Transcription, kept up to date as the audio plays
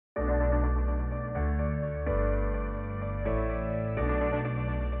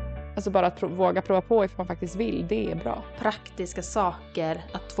Alltså bara att våga prova på ifall man faktiskt vill, det är bra. Praktiska saker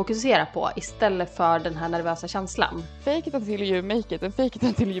att fokusera på istället för den här nervösa känslan. Fake it until you make it and fake it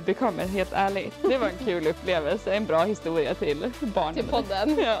until you become it, helt ärligt. Det var en kul upplevelse, en bra historia till barnen. Till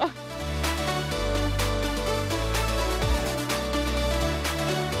podden. Ja.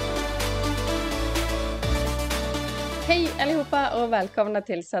 Hej allihopa och välkomna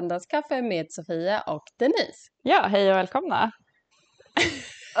till söndagskaffe med Sofia och Denise. Ja, hej och välkomna.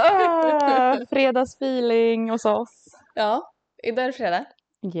 Fredagsfeeling hos oss. Ja, idag är det fredag.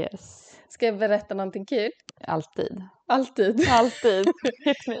 Yes. Ska jag berätta någonting kul? Alltid. Alltid.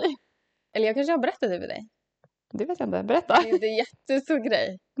 Hit me. Eller jag kanske har berättat det för dig. Det vet jag inte, berätta. Det är en jättestor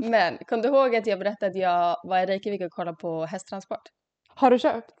grej. Men kom du ihåg att jag berättade att jag var i Reykjavik och kollade på hästtransport? Har du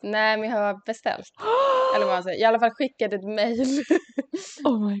köpt? Nej, men jag har beställt. Eller vad man säger. I alla fall skickat ett mejl.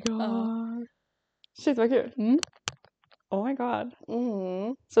 Oh my god. Shit vad kul. Oh my god.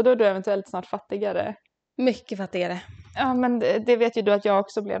 Så då är du eventuellt snart fattigare. Mycket fattigare. Ja, men det vet ju du att jag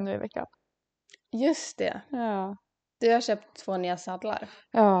också blev nu i veckan. Just det. Ja. Du har köpt 2 nya sadlar.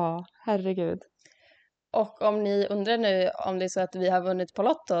 Ja, herregud. Och om ni undrar nu om det är så att vi har vunnit på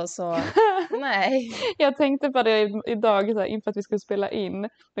Lotto så nej. Jag tänkte på det idag så här, inför att vi skulle spela in.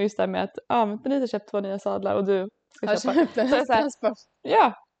 Och just det här med att Denise har köpt 2 nya sadlar och du ska har köpa. Köpt en hästtransport.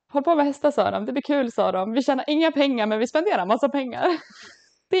 Ja, håll på med hästar sa de. Det blir kul sa de. Vi tjänar inga pengar men vi spenderar massa pengar.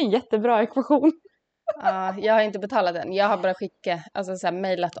 Det är en jättebra ekvation. Ja, jag har inte betalat den. Jag har bara skickat, alltså så här,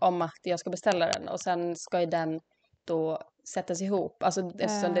 mejlat om att jag ska beställa den. Och sen ska ju den då sättas ihop. Alltså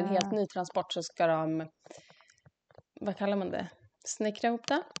eftersom det är en helt ny transport så ska de, vad kallar man det? Snickra ihop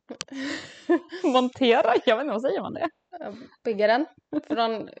den? Montera? Jag vet inte, vad säger man det? Bygga den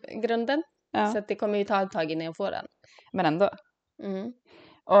från grunden. Ja. Så att det kommer ju ta ett tag innan jag får den. Men ändå.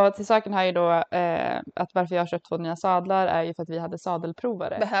 Och till saken har ju då att varför jag har köpt 2 nya sadlar är ju för att vi hade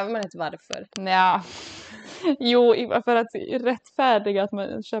sadelprovare. Behöver man inte varför? Ja. Jo, för att rättfärdiga att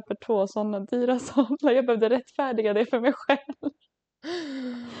man köper 2 sådana dyra sadlar. Jag behövde rättfärdiga det för mig själv.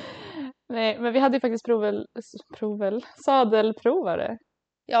 Nej, men vi hade ju faktiskt sadelprovare.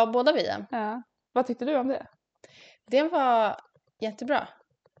 Ja, båda vi. Ja. Vad tyckte du om det? Det var jättebra.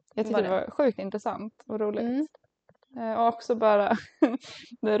 Jag tyckte det var sjukt intressant och roligt. Och också bara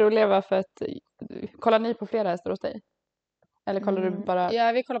det roliga var för att kollar ni på flera hästar hos dig? Eller kollar du bara?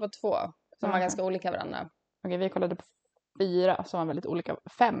 Ja, vi kollade på 2 som var ganska olika varandra. Okej, vi kollade på 4 som var väldigt olika,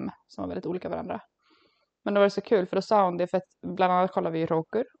 5 som var väldigt olika varandra. Men då var det så kul för då sa hon det för att bland annat kollade vi ju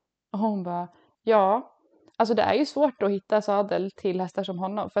Roker. Och hon bara, ja, alltså det är ju svårt att hitta sadel till hästar som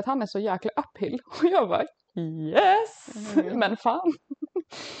honom för att han är så jäkla uphill. Och jag bara, yes, men fan.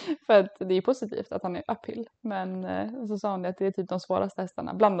 För att det är positivt att han är uphill. Men så sa hon att det är typ de svåraste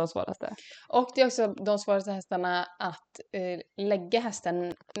hästarna, bland de svåraste. Och det är också de svåraste hästarna att lägga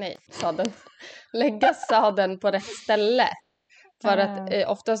lägga sadeln på rätt ställe. För att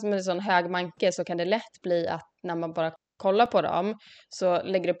oftast med en sån hög manke så kan det lätt bli att när man bara kollar på dem så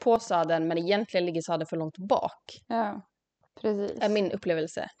lägger du på sadeln men egentligen ligger sadeln för långt bak. Ja, precis. Är min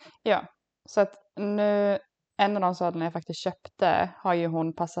upplevelse. Ja, så att nu en av de sadlarna jag faktiskt köpte har ju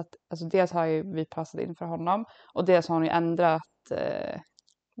hon passat, alltså dels har ju vi passat in för honom och dels har hon ju ändrat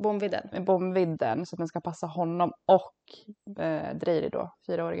bomvidden så att den ska passa honom och Dreiri då,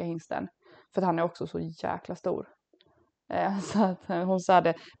 4-åriga hingsten. För att han är också så jäkla stor. Så att hon sa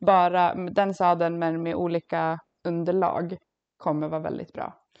det, bara den sadeln men med olika underlag kommer vara väldigt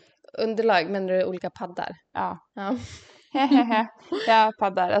bra. Underlag, men det är olika paddar? Ja. Ja,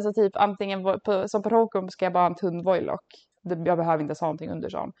 paddar. Alltså typ antingen som på Rokum ska jag bara ha en tunn voilock. Jag behöver inte ha någonting under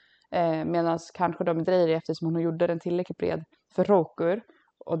sån. Medan kanske de Dreiri eftersom hon gjorde den tillräckligt bred för Rokur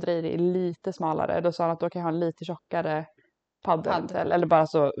och Dreiri är lite smalare. Då sa hon att då kan jag ha en lite tjockare paddel. Eller bara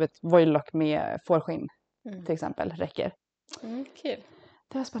så voilock med fårskinn till exempel räcker. Kul.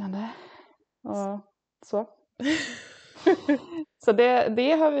 Det var spännande. Och så. Så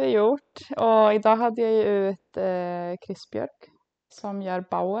det har vi gjort. Och idag hade jag ju ut Krispbjörk som gör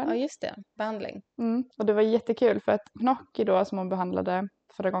bauen. Ja, just det. Behandling. Och det var jättekul för att Gnocchi då som hon behandlade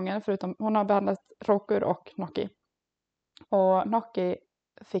förra gången. Förutom hon har behandlat Rokur och Gnocchi. Och Gnocchi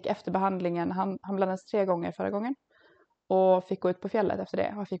fick efter behandlingen, han blandades 3 gånger förra gången. Och fick gå ut på fjället efter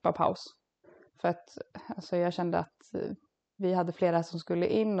det. Och fick bara paus. För att alltså, jag kände att vi hade flera som skulle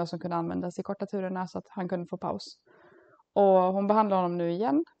in och som kunde användas i korta turerna så att han kunde få paus. Och hon behandlar honom nu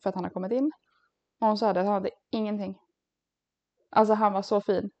igen för att han har kommit in. Och hon sa att han hade ingenting. Alltså han var så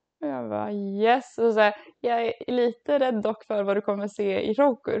fin. Och jag bara yes. Och så här, jag är lite rädd dock för vad du kommer se i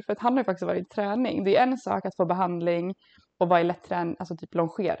Rokur. För att han har ju faktiskt varit i träning. Det är en sak att få behandling och vara i lätt träning, alltså typ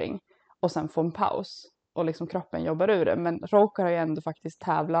longering. Och sen få en paus. och liksom kroppen jobbar ur det. Men Roker har ju ändå faktiskt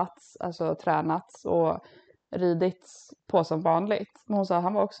tävlats, alltså tränats och ridits på som vanligt. Men hon sa att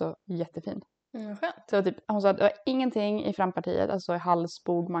han var också jättefin. Skönt. Så typ, hon sa att det var ingenting i frampartiet, alltså i hals,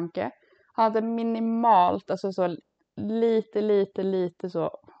 bog, manke. Han hade minimalt, alltså så lite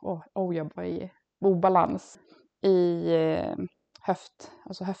så, jag var i obalans i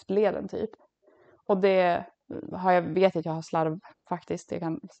alltså höftleden typ. Och det vet att jag har faktiskt, jag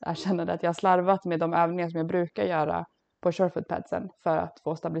kan erkänna det, att jag har slarvat med de övningar som jag brukar göra på surefootpadsen för att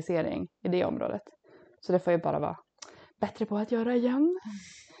få stabilisering i det området. Så det får jag bara vara bättre på att göra igen.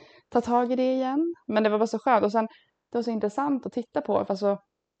 Ta tag i det igen. Men det var bara så skönt. Och sen, det var så intressant att titta på. För alltså,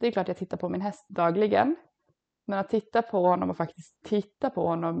 det är klart jag tittar på min häst dagligen. Men att titta på honom och faktiskt titta på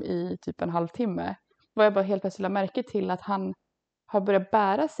honom i typ en halvtimme. Var jag bara helt plötsligt lade märke till att han har börjat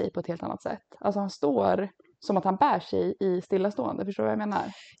bära sig på ett helt annat sätt. Alltså han står som att han bär sig i stillastående. Förstår du vad jag menar?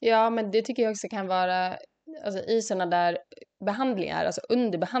 Ja, men det tycker jag också kan vara, alltså i sådana där behandlingar, alltså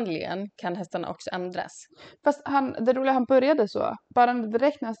under behandlingen kan hästarna också ändras. Fast det roliga, han började så. Bara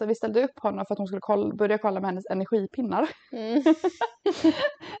direkt när vi ställde upp honom för att hon skulle börja kolla med hennes energipinnar.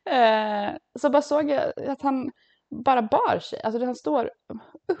 Så bara såg jag att han bara bar sig. Alltså han står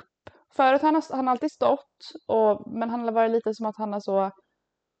upp. Förut han har alltid stått. Men han har varit lite som att han har så...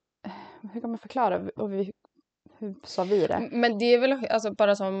 Hur kan man förklara? Hur sa vi det? Men det är väl alltså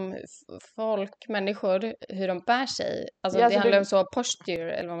bara som människor, hur de bär sig. Alltså ja, det handlar om så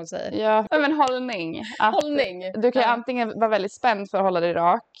posture, eller vad man säger. Ja, men hållning. Hållning. Du kan ju antingen vara väldigt spänd för att hålla dig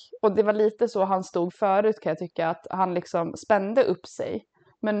rak. Och det var lite så han stod förut, kan jag tycka. Att han liksom spände upp sig.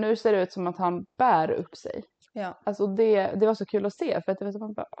 Men nu ser det ut som att han bär upp sig. Ja. Alltså det var så kul att se. För att det var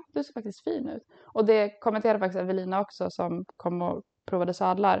som att du ser faktiskt fin ut. Och det kommenterade faktiskt Evelina också, som kom och provade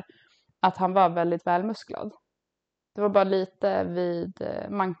sadlar. Att han var väldigt välmusklad. Det var bara lite vid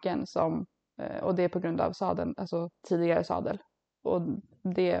manken och det är på grund av sadeln, alltså tidigare sadel. Och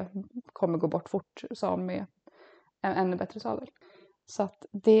det kommer gå bort fort, sa hon, med en ännu bättre sadel. Så att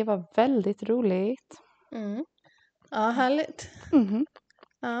det var väldigt roligt. Mm. Ja, härligt. Mm-hmm.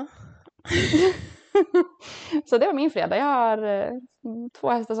 Ja. Så det var min fredag. Jag har 2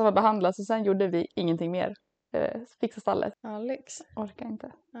 hästar som har behandlats och sen gjorde vi ingenting mer. Fixa stallet. Ja, lyx. Orkar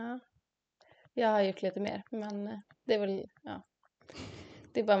inte. Ja. Jag har gjort lite mer, men det är väl, ja.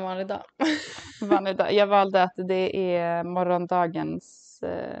 Det är bara en vanlig dag. Vanlig dag. Jag valde att det är morgondagens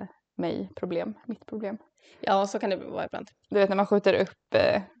mitt problem. Ja, så kan det vara ibland. Du vet när man skjuter upp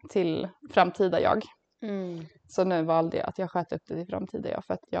till framtida jag. Mm. Så nu valde jag att jag sköt upp det till framtida jag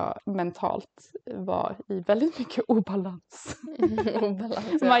för att jag mentalt var i väldigt mycket obalans.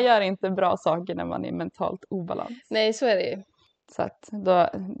 Obalans, ja. Man gör inte bra saker när man är mentalt obalans. Nej, så är det ju. Så att då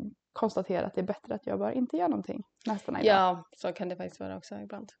konstatera att det är bättre att jag bara inte gör någonting nästan idag. Ja, så kan det faktiskt vara också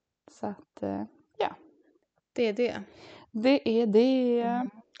ibland. Så att, ja. Det är det. Det är det. Mm.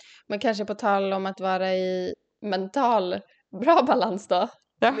 Men kanske på tal om att vara i mental bra balans då.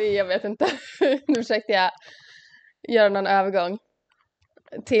 Ja. Jag vet inte. Nu försökte jag göra någon övergång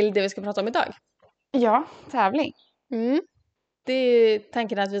till det vi ska prata om idag. Ja, tävling. Mm. Det är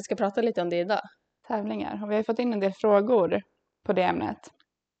tanken att vi ska prata lite om det idag. Tävlingar. Och vi har fått in en del frågor på det ämnet.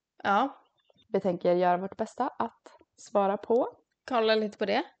 Ja. Vi tänker göra vårt bästa att svara på. Kolla lite på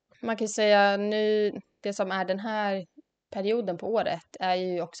det. Man kan ju säga nu, det som är den här perioden på året är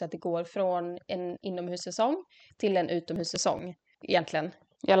ju också att det går från en inomhussäsong till en utomhussäsong egentligen.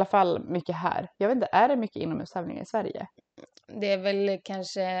 I alla fall mycket här. Jag vet inte, är det mycket inomhustävlingar i Sverige? Det är väl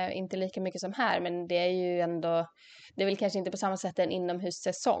kanske inte lika mycket som här, men det är ju ändå, det är väl kanske inte på samma sätt en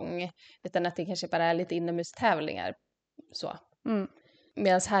inomhussäsong, utan att det kanske bara är lite inomhustävlingar så. Mm.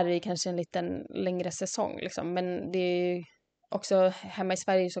 Medan här är det kanske en liten längre säsong liksom, men det är ju också hemma i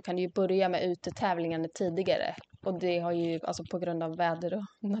Sverige så kan det ju börja med utetävlingarna tidigare. Och det har ju alltså på grund av väder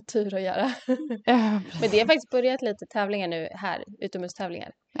och natur att göra. Ja. Men det har faktiskt börjat lite tävlingar nu här,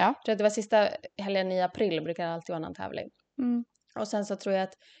 utomhustävlingar. Ja. Jag tror att det var sista helgen i april, brukar det alltid vara en tävling. Mm. Och sen så tror jag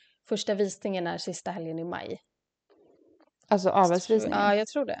att första visningen är sista helgen i maj. Alltså avelsvisningen? Ja, jag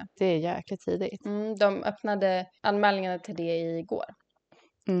tror det. Det är jäkligt tidigt. De öppnade anmälningarna till det igår.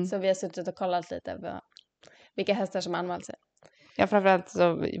 Mm. Så vi har suttit och kollat lite på vilka hästar som anmält sig. Ja, framförallt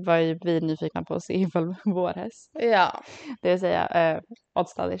så var ju vi nyfikna på att se ifall vår häst. Ja. Det vill säga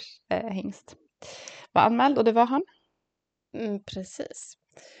Oddstaders hingst var anmäld och det var han. Precis.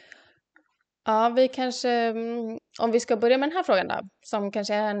 Ja, vi kanske, om vi ska börja med den här frågan då, som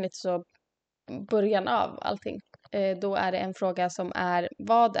kanske är en lite så början av allting. Då är det en fråga som är,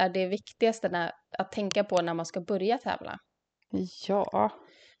 vad är det viktigaste att tänka på när man ska börja tävla? Ja.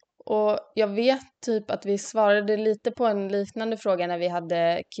 Och jag vet typ att vi svarade lite på en liknande fråga när vi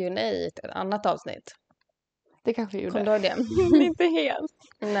hade Q&A i ett annat avsnitt. det kanske vi gjorde. Kommer du ihåg det? Inte helt.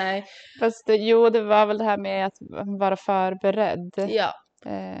 Nej. Fast jo, det var väl det här med att vara förberedd. Ja,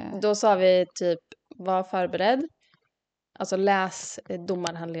 då sa vi typ var förberedd. Alltså läs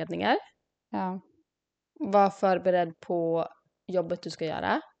domarhandledningar. Ja. Var förberedd på jobbet du ska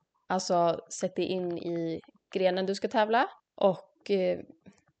göra. Alltså sätt dig in i grenen du ska tävla. Och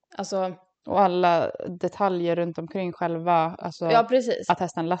alltså... Och alla detaljer runt omkring själva. Alltså Ja, precis. att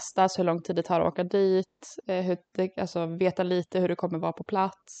hästen lastas, hur lång tid det tar att åka dit. Alltså veta lite hur det kommer vara på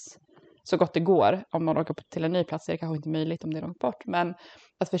plats. Så gott det går. Om man åker till en ny plats är det kanske inte möjligt om det är långt bort. Men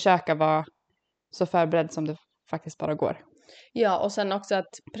att försöka vara så förberedd som det faktiskt bara går. Ja, och sen också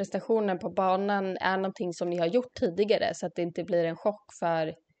att prestationen på banan är någonting som ni har gjort tidigare. Så att det inte blir en chock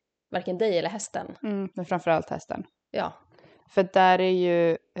för varken dig eller hästen. Men framförallt hästen. Ja. För där är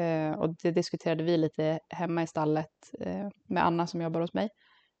ju, och det diskuterade vi lite hemma i stallet med Anna som jobbar hos mig.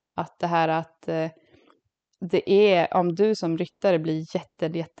 Att det här att det är, om du som ryttare blir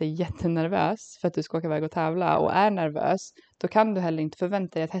jättenervös för att du ska åka iväg och tävla och är nervös. Då kan du heller inte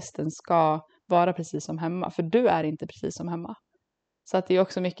förvänta dig att hästen ska vara precis som hemma. För du är inte precis som hemma. Så att det är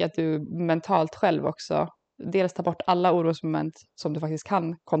också mycket att du mentalt själv också dels tar bort alla orosmoment som du faktiskt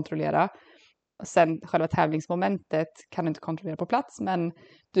kan kontrollera. Sen själva tävlingsmomentet kan du inte kontrollera på plats, men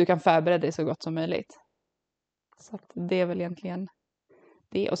du kan förbereda dig så gott som möjligt. Så att det är väl egentligen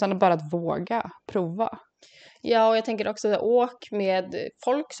det. Och sen bara att våga prova. Ja, och jag tänker också åk med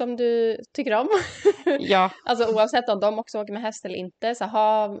folk som du tycker om. Ja. Alltså oavsett om de också åker med häst eller inte. Så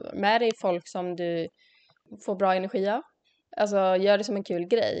ha med dig folk som du får bra energi av. Alltså gör det som en kul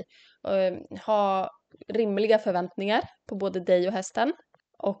grej. Ha rimliga förväntningar på både dig och hästen.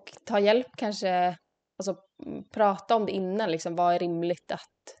 Och ta hjälp kanske, alltså prata om det innan, liksom, vad är rimligt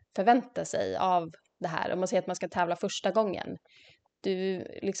att förvänta sig av det här. Om man säger att man ska tävla första gången. Du,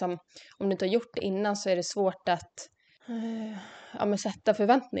 liksom, om du inte har gjort det innan så är det svårt att sätta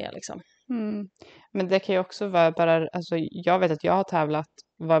förväntningar. Liksom. Men det kan ju också vara bara, alltså jag vet att jag har tävlat,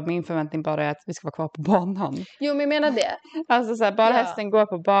 vad min förväntning bara är att vi ska vara kvar på banan. Jo, men jag menar det. Alltså så här, bara hästen går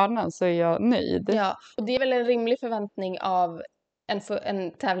på banan så är jag nöjd. Ja, och det är väl en rimlig förväntning av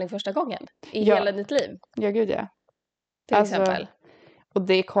en tävling första gången i hela ditt liv. Ja, gud ja. Till exempel. Och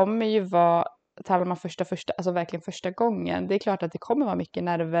det kommer ju vara, tävlar man alltså verkligen första gången. Det är klart att det kommer vara mycket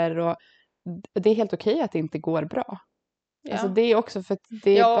nerver och det är helt okej att det inte går bra. Ja. Alltså det är också för att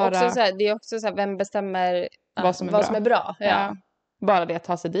det är bara... Också så här, det är också så här, vem bestämmer vad som är bra. Ja. Bara det att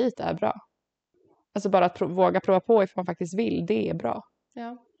ta sig dit är bra. Alltså bara att våga prova på ifall man faktiskt vill, det är bra.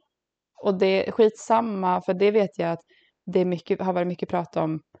 Ja. Och det är skitsamma, för det vet jag att det är har varit mycket prat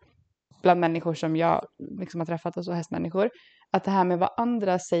om bland människor som jag liksom har träffat, alltså hästmänniskor, att det här med vad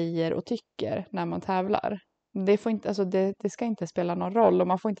andra säger och tycker när man tävlar, det får inte, alltså det ska inte spela någon roll och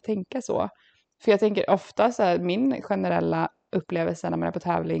man får inte tänka så. För jag tänker ofta så här, min generella upplevelse när man är på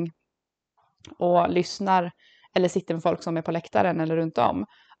tävling och lyssnar eller sitter med folk som är på läktaren eller runt om,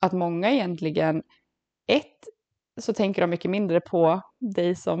 att många egentligen så tänker de mycket mindre på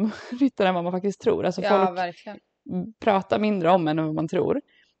dig som ryttare än vad man faktiskt tror. Alltså folk verkligen pratar mindre om än vad man tror.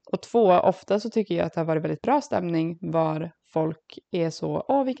 Och 2, ofta så tycker jag att det har varit väldigt bra stämning var folk är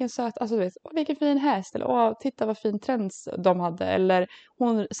så, vilken söt, alltså du vet, vilken fin häst, eller titta vad fin träns de hade, eller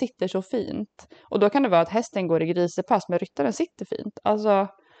hon sitter så fint. Och då kan det vara att hästen går i grisepass men ryttaren sitter fint. Alltså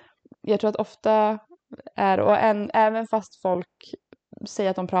jag tror att ofta även fast folk säger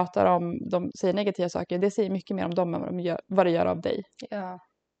att de pratar om, de säger negativa saker, det säger mycket mer om dem än vad det gör av dig. Ja.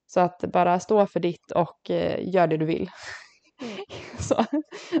 Så att bara stå för ditt och gör det du vill. Så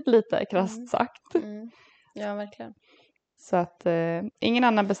lite krasst sagt. Ja, verkligen. Så att ingen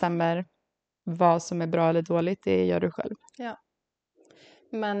annan bestämmer vad som är bra eller dåligt, det gör du själv. Ja.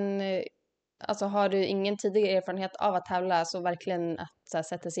 Men alltså har du ingen tidigare erfarenhet av att tävla, så verkligen att så här,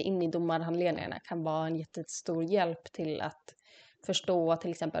 sätta sig in i domarhandledningarna kan vara en jättestor hjälp till att förstå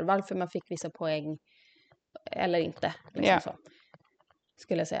till exempel varför man fick vissa poäng eller inte. Liksom så,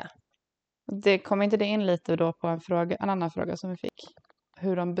 skulle jag säga. Det kom inte det in lite då på en annan fråga som vi fick?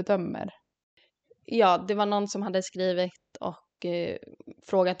 Hur de bedömer? Ja, det var någon som hade skrivit och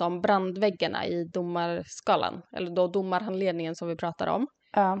frågat om brandväggarna i domarskalan. Eller då domarhandledningen som vi pratar om.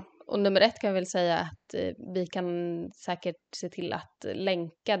 Ja. Och nummer 1 kan jag väl säga att vi kan säkert se till att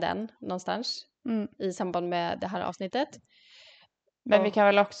länka den någonstans i samband med det här avsnittet. Men vi kan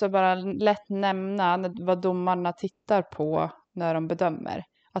väl också bara lätt nämna vad domarna tittar på när de bedömer.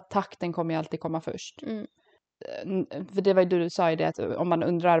 Att takten kommer ju alltid komma först. För det var ju du sa i det, att om man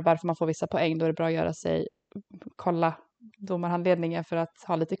undrar varför man får vissa poäng, då är det bra att kolla domarhandledningen för att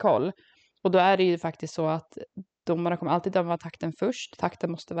ha lite koll. Och då är det ju faktiskt så att domarna kommer alltid döma takten först.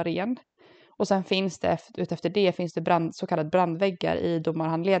 Takten måste vara ren. Och sen finns det utefter det finns det så kallade brandväggar i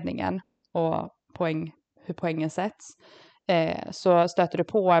domarhandledningen och hur poängen sätts. Så stöter du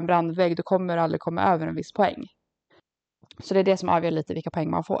på en brandvägg, då kommer du aldrig komma över en viss poäng. Så det är det som avgör lite vilka poäng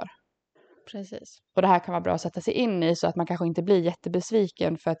man får. Precis. Och det här kan vara bra att sätta sig in i så att man kanske inte blir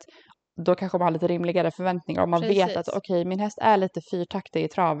jättebesviken, för att då kanske man har lite rimligare förväntningar. Om man vet att okej, min häst är lite fyrtaktig i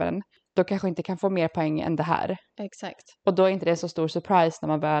traven, då kanske inte kan få mer poäng än det här. Exakt. Och då är inte det så stor surprise när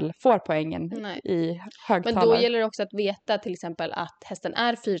man väl får poängen i högtalar. Men då gäller det också att veta till exempel att hästen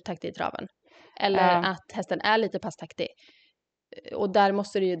är fyrtaktig i traven. Eller att hästen är lite passtaktig. Och där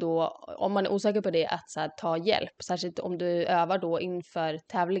måste du ju då, om man är osäker på det, att så här, ta hjälp. Särskilt om du övar då inför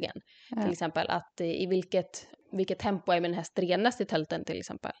tävlingen. Till exempel att i vilket tempo är min häst renast i tölten till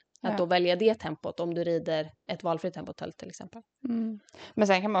exempel. Att då välja det tempot om du rider ett valfritt tempo tölt till exempel. Men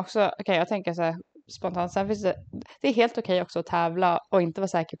sen kan man också, jag tänker så här spontant, sen finns det är helt okej också att tävla och inte vara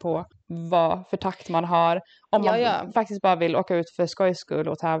säker på vad för takt man har. Om man faktiskt bara vill åka ut för skojs skull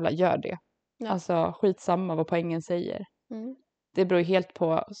och tävla, gör det. Ja. Alltså skitsamma vad poängen säger. Det beror helt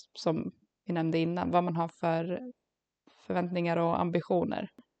på, som vi nämnde innan, vad man har för förväntningar och ambitioner.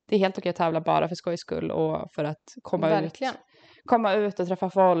 Det är helt okej att tävla bara för skojs skull och för att komma ut och träffa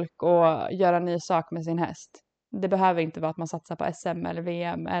folk och göra en ny sak med sin häst. Det behöver inte vara att man satsar på SM eller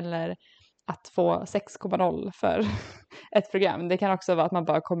VM eller att få 6,0 för ett program. Det kan också vara att man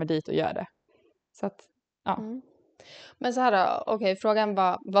bara kommer dit och gör det. Så att, ja. Men så här då, okej, frågan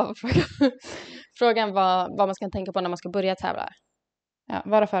var vad man ska tänka på när man ska börja tävla. Ja,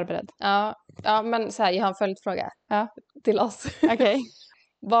 vara förberedd. Ja, men så här, jag har en följdfråga till oss. Okej.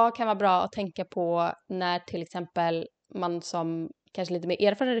 Vad kan vara bra att tänka på när till exempel man som kanske lite mer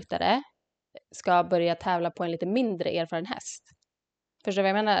erfaren ryttare ska börja tävla på en lite mindre erfaren häst? Förstår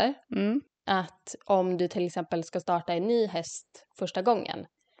du vad jag menar? Att om du till exempel ska starta en ny häst första gången,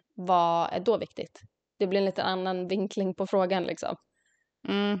 vad är då viktigt? Det blir en lite annan vinkling på frågan liksom.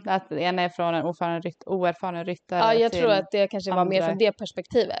 Att ena är från en oerfaren ryttare. Ja, jag tror att det kanske var mer från det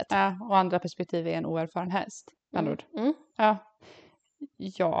perspektivet. Ja, och andra perspektiv är en oerfaren häst.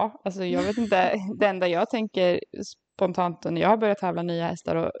 Ja, alltså jag vet inte. Det enda jag tänker spontant när jag har börjat tävla nya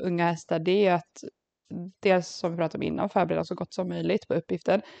hästar och unga hästar, det är att dels som vi pratade om innan, förbereda så gott som möjligt på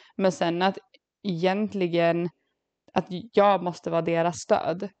uppgiften. Men sen att egentligen att jag måste vara deras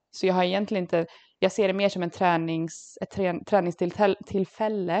stöd. Så jag har egentligen inte, jag ser det mer som ett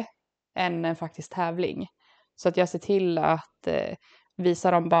träningstillfälle än en faktisk tävling. Så att jag ser till att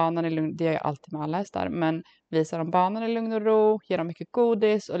visa dem banan i lugn, det gör jag alltid med alla hästar, men visa dem banan i lugn och ro, ge dem mycket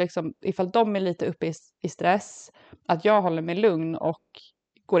godis och liksom ifall de är lite uppe i stress, att jag håller mig lugn och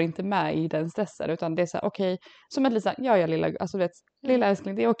går inte med i den stressen, utan det är så här, okej, som ett litet, lilla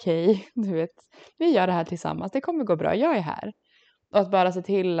älskling, det är okej, du vet, vi gör det här tillsammans, det kommer gå bra, jag är här. Och att bara se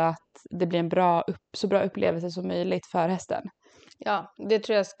till att det blir en så bra upplevelse som möjligt för hästen. Ja, det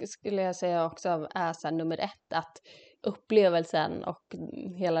tror jag skulle jag säga också är så här, nummer 1, att upplevelsen och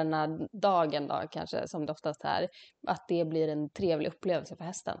hela den här dagen då, kanske som det oftast är, att det blir en trevlig upplevelse för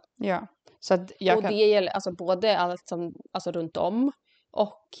hästen. Ja. Så att det gäller alltså både allt som alltså runt om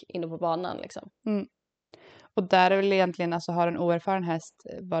och inne på banan liksom. Och där är väl egentligen, alltså har en oerfaren häst,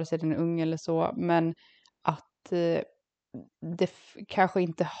 vare sig den är ung eller så, men att det kanske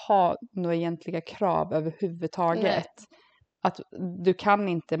inte har några egentliga krav överhuvudtaget. Nej. Att du kan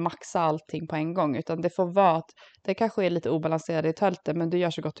inte maxa allting på en gång, utan det får vara att det kanske är lite obalanserad i tölten, men du gör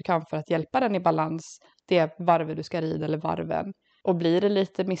så gott du kan för att hjälpa den i balans, det varvet du ska rida eller varven. Och blir det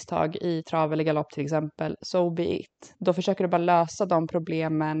lite misstag i trav eller galopp till exempel, so be it. Då försöker du bara lösa de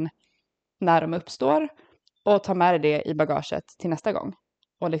problemen när de uppstår och ta med det i bagaget till nästa gång.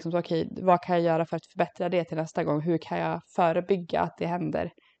 Och liksom, okej, vad kan jag göra för att förbättra det till nästa gång? Hur kan jag förebygga att det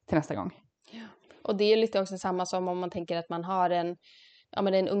händer till nästa gång? Ja. Och det är lite också samma som om man tänker att man har en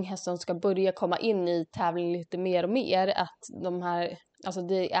ung häst som ska börja komma in i tävling lite mer och mer. Att de här, alltså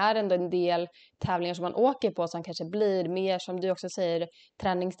det är ändå en del tävlingar som man åker på som kanske blir mer, som du också säger,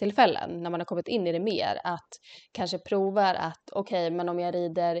 träningstillfällen. När man har kommit in i det mer. Att kanske provar att okej, men om jag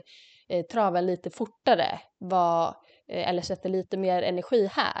rider traven lite fortare, eller sätter lite mer energi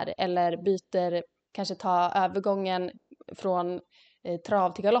här. Eller byter, kanske ta övergången från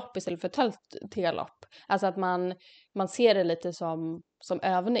trav till galopp istället för tölt till galopp. Alltså att man ser det lite som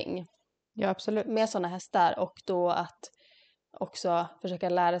övning. Ja, absolut. Med sådana hästar, och då att också försöka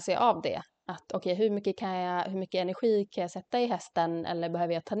lära sig av det. Att okej, hur mycket energi kan jag sätta i hästen, eller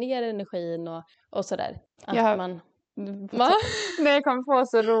behöver jag ta ner energin och sådär. Att man... Va? Nej, jag kom på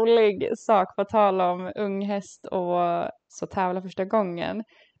så rolig sak på tal om ung häst och så tävla första gången.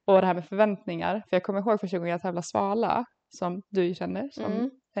 Och det här med förväntningar. För jag kommer ihåg första gången jag tävlade svala, som du känner,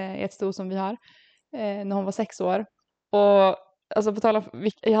 som i ett sto som vi har när hon var 6 år. Och alltså på tal om,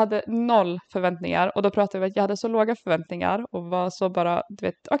 jag hade 0 förväntningar och då pratade vi att jag hade så låga förväntningar och var så bara, du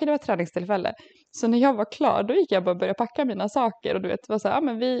vet, okej, det var ett träningstillfälle. Så när jag var klar, då gick jag bara och började packa mina saker och du vet, var så här, ja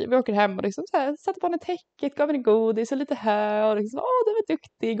men vi åker hem och liksom så här, satte på henne täcket, gav henne godis och lite hö och liksom, du var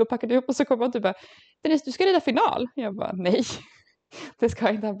duktig och packade ihop och så kom hon typ bara, Denise, du ska rida final. Jag bara, nej, det ska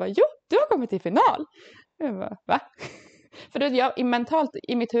jag inte. Han bara, jo, du har kommit till final. Jag bara, va? För du vet, jag mentalt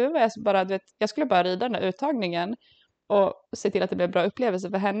i mitt huvud var jag bara, du vet, jag skulle bara rida den här uttagningen och se till att det blev en bra upplevelse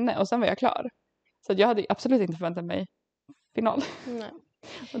för henne och sen var jag klar. Så jag hade absolut inte förväntat mig final. Nej.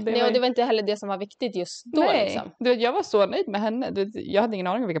 Och Det var inte heller det som var viktigt just då. Nej, liksom. Du vet, jag var så nöjd med henne. Du vet, jag hade ingen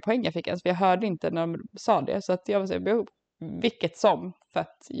aning om vilka poäng jag fick ens för jag hörde inte när de sa det. Så att jag var så här, vilket som, för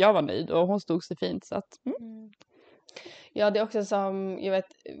att jag var nöjd och hon stod sig fint. Så att, Ja, det är också som, jag vet,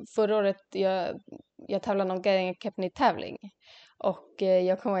 förra året jag tävlade någon tävling och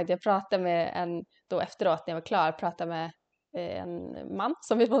jag kommer ihåg att jag pratade med en, då efteråt när jag var klar, pratade med en man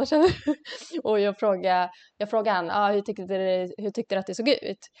som vi båda känner och jag frågade han, hur tyckte du att det såg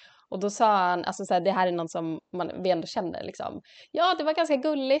ut? Och då sa han, alltså så här, det här är någon som vi ändå känner liksom, ja det var ganska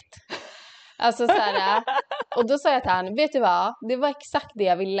gulligt. Alltså så här, och då sa jag till han, vet du vad? Det var exakt det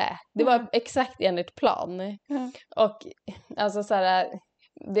jag ville. Det var exakt enligt plan. Och alltså så här,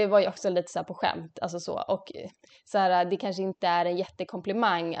 det var ju också lite så här på skämt, alltså så. Och så här, det kanske inte är en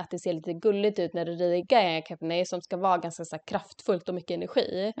jättekomplimang att det ser lite gulligt ut när du rider som ska vara ganska så här kraftfullt och mycket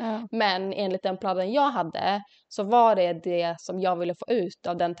energi. Men enligt den planen jag hade så var det som jag ville få ut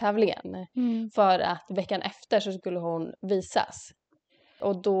av den tävlingen. För att veckan efter så skulle hon visas.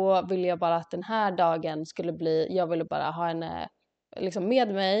 Och då ville jag bara att den här dagen skulle bli, jag ville bara ha henne liksom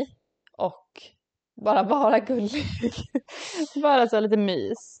med mig och bara vara gullig. bara så lite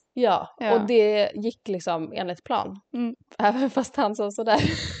mys. Ja, och det gick liksom enligt plan. Även fast han sa sådär.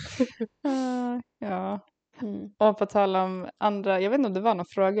 Ja. Och på tal om andra, jag vet inte om det var någon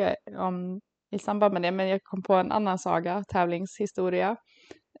fråga i samband med det, men jag kom på en annan saga, tävlingshistoria,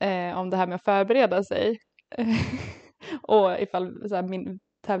 om det här med att förbereda sig. Och ifall så här, min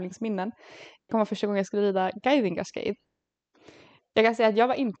tävlingsminnen. Det kommer första gången jag skulle rida guidingarskate. Jag kan säga att jag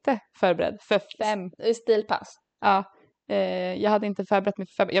var inte förberedd för 5 stilpass. Ja, jag hade inte förberett mig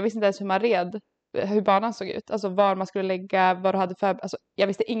för 5. Jag visste inte ens hur man red, hur banan såg ut, alltså var man skulle lägga, vad du hade förberett, alltså jag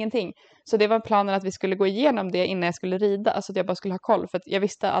visste ingenting. Så det var planen att vi skulle gå igenom det innan jag skulle rida, alltså att jag bara skulle ha koll, för att jag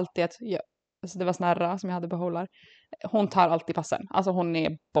visste alltid att alltså det var snarra som jag hade behållar. Hon tar alltid passen, alltså hon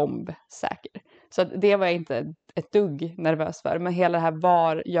är bombsäker. Så att det var jag inte ett dugg nervös för, men hela det här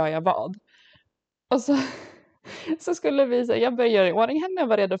var gör jag vad. Och så skulle vi säga, jag började göra i ordning henne, jag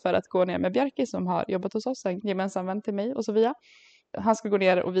var redo för att gå ner med Bjarki som har jobbat hos oss, en gemensam vän till mig och så vidare. Han skulle gå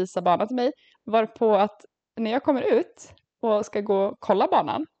ner och visa banan till mig, varpå att när jag kommer ut och ska gå och kolla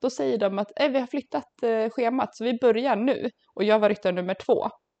banan, då säger de att vi har flyttat schemat så vi börjar nu, och jag var ryttare nummer 2.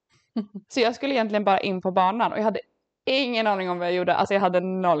 Så jag skulle egentligen bara in på banan och jag hade ingen aning om vad jag gjorde, alltså jag hade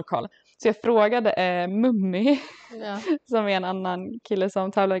 0 koll. Så jag frågade Mummi, som är en annan kille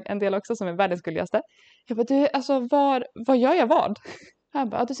som tävlar en del också, som är världens gulligaste. Jag bara, du, alltså vad gör jag vad? Han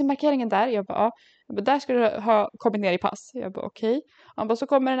bara, du ser markeringen där. Jag bara, ja. Jag bara, där ska du ha kommit ner i pass. Jag bara, okej. Han bara, så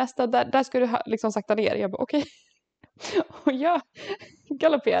kommer det nästa, där ska du ha liksom sakta ner. Jag bara, okej. Och jag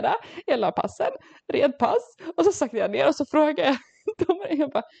galopperade hela passen, red pass, och så sakta jag ner och så frågade jag domaren,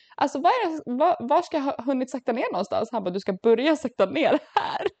 jag bara, alltså var ska jag ha hunnit sakta ner någonstans? Han bara, du ska börja sakta ner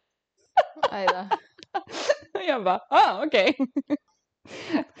här. Ajda. Och jag bara, okej.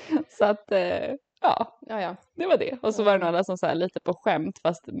 Så att, ja, det var det. Och så var det några som så här lite på skämt,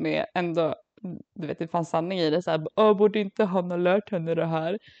 fast med ändå, du vet, det fanns sanning i det. Så här, borde inte han ha lärt henne det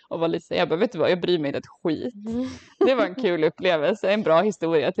här? Och var lite så, jag bara, vet du vad, jag bryr mig inte ett skit. Det var en kul upplevelse, en bra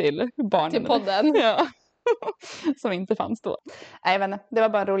historia till barnen. Till podden. Ja. Som inte fanns då. Nej, men det var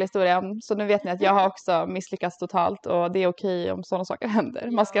bara en rolig historia. Så nu vet ni att jag har också misslyckats totalt, och det är okej om sådana saker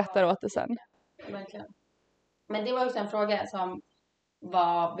händer. Man skrattar åt det sen. Verkligen. Men det var också en fråga som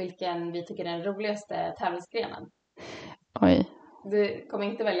var vilken vi tycker är den roligaste tävlingsgrenen. Oj. Du kommer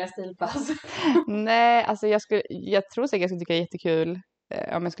inte välja stilpass. Nej, alltså jag tror säkert jag skulle tycka det är jättekul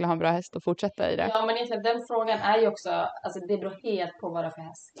om jag skulle ha en bra häst och fortsätta i det. Ja, men egentligen den frågan är ju också, alltså det beror helt på vad det är för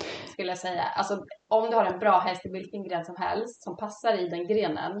häst, skulle jag säga. Alltså om du har en bra häst i vilken gren som helst som passar i den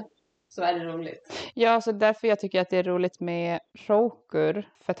grenen, så är det roligt. Ja, så därför jag tycker att det är roligt med Roker,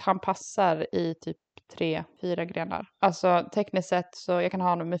 för att han passar i typ 3-4 grenar. Alltså tekniskt sett så jag kan ha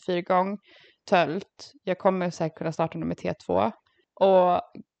honom med 4-gång, tölt. Jag kommer säkert kunna starta honom med T2 och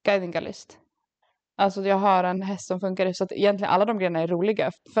guidingalist. Alltså jag har en häst som funkar så att egentligen alla de grejerna är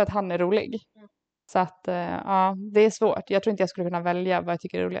roliga för att han är rolig. Så att ja, det är svårt. Jag tror inte jag skulle kunna välja vad jag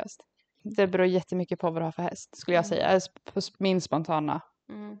tycker är roligast. Det beror jättemycket på vad du har för häst, skulle jag säga. På min spontana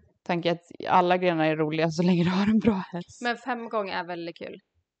tanke att alla grenar är roliga så länge du har en bra häst. Men 5 gånger är väldigt kul.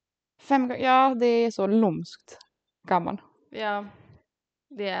 5 gånger, ja det är så lomskt gammal. Ja,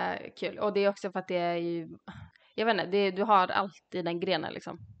 det är kul. Och det är också för att det är ju, jag vet inte, du har alltid den grenen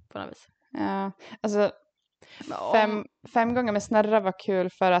liksom, på något vis. Ja, alltså 5 gånger med snärra var kul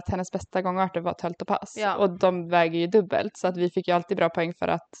för att hennes bästa gångarter var tölt och pass. Ja. Och de väger ju dubbelt så att vi fick ju alltid bra poäng för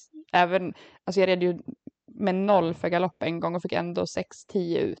att även, alltså jag red ju med 0 för galopp en gång och fick ändå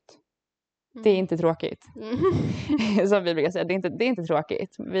 6-10 ut. Det är inte tråkigt. Som vi brukar säga, det är inte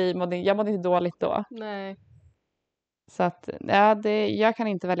tråkigt. Jag mådde inte dåligt då. Nej. Så att ja, jag kan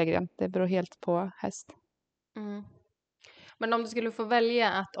inte välja gren. Det beror helt på häst. Men om du skulle få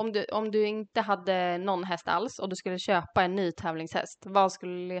välja att om du inte hade någon häst alls och du skulle köpa en ny tävlingshäst, vad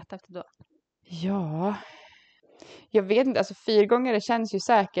skulle du leta efter då? Ja, jag vet inte. Alltså 4 gånger det känns ju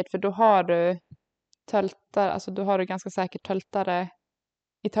säkert för då har du töltar, alltså då har du ganska säkert töltare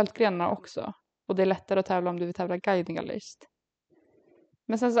i töltgrenarna också. Och det är lättare att tävla om du vill tävla guiding eller list.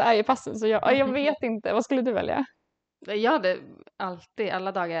 Men sen så är ju passen så jag vet inte. Vad skulle du välja? Jag hade alltid,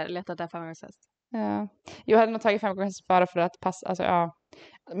 alla dagar letat efter en häst. Ja. Jag hade nog tagit 5 gånger bara för att passa, alltså ja.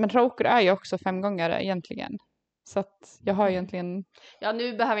 Men Roker är ju också 5 gånger egentligen. Så att jag har egentligen... Ja,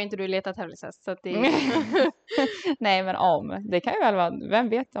 nu behöver inte du leta tävlingshäst. Så att det... Nej, men om. Det kan ju väl vara, vem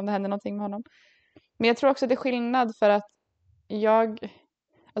vet om det händer någonting med honom. Men jag tror också att det är skillnad för att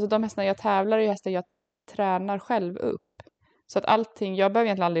alltså de hästar jag tävlar är ju hästar jag tränar själv upp. Så att allting, jag behöver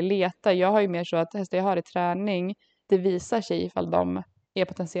egentligen aldrig leta. Jag har ju mer så att hästar jag har i träning, det visar sig ifall de är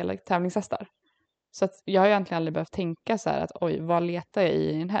potentiella tävlingshästar. Så att jag har egentligen aldrig behövt tänka så här att oj, vad letar jag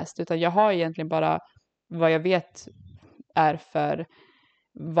i en häst? Utan jag har egentligen bara vad jag vet är för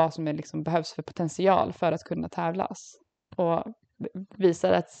vad som är liksom behövs för potential för att kunna tävlas. Och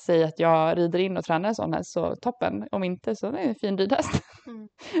visar att säga att jag rider in och tränar en sån häst så toppen. Om inte så är det en fin ridhäst.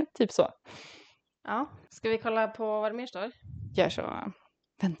 Typ så. Ja, ska vi kolla på vad det mer står? Gör så.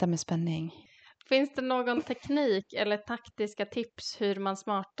 Vänta med spänning. Finns det någon teknik eller taktiska tips hur man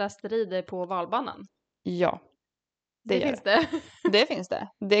smartast rider på valbanan? Ja. Det finns det. Det finns det.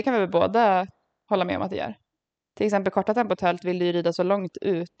 Det kan vi väl båda hålla med om att det gör. Till exempel korta tempotält vill du rida så långt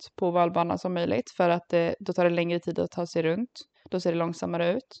ut på valbanan som möjligt för att då tar det längre tid att ta sig runt. Då ser det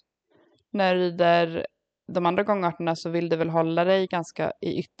långsammare ut. När du rider de andra gångarterna så vill du väl hålla dig ganska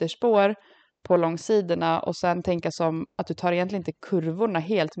i ytterspår på långsidorna och sen tänka som att du tar egentligen inte kurvorna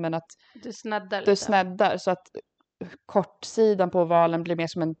helt men att du sneddar så att kortsidan på valen blir mer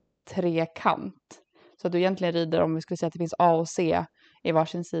som en trekant. Så att du egentligen rider, om vi skulle säga att det finns A och C i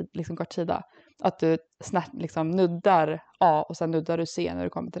varsin liksom kortsida, att du liksom nuddar A och sen nuddar du C när du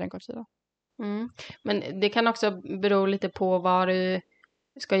kommer till den kortsidan. Men det kan också bero lite på vad du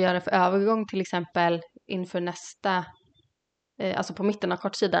ska göra för övergång till exempel inför nästa, alltså på mitten av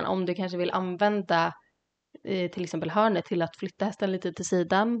kortsidan, om du kanske vill använda till exempel hörnet till att flytta hästen lite till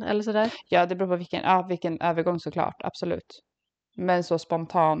sidan eller sådär. Ja, det beror på vilken övergång såklart, absolut. Men så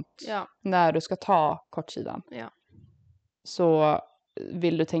spontant när du ska ta kortsidan så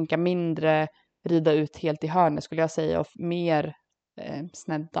vill du tänka mindre rida ut helt i hörnet skulle jag säga och mer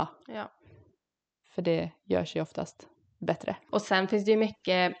snedda. Ja. För det görs ju oftast bättre. Och sen finns det ju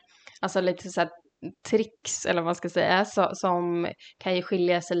mycket, alltså lite så här trix eller vad man ska säga som kan ju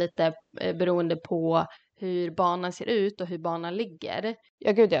skilja sig lite beroende på hur banan ser ut och hur banan ligger.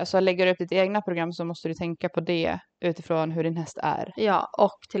 Ja gud ja, så lägger du upp ditt egna program så måste du tänka på det utifrån hur din häst är. Ja,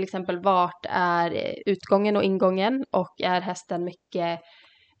 och till exempel vart är utgången och ingången och är hästen mycket,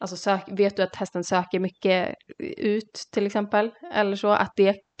 alltså vet du att hästen söker mycket ut till exempel eller så, att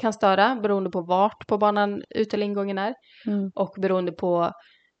det kan störa beroende på vart på banan ut eller ingången är och beroende på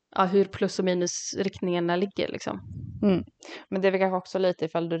hur plus- och minusriktningarna ligger liksom. Men det är väl kanske också lite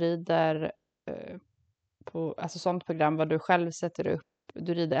ifall du rider på alltså sånt program vad du själv sätter upp,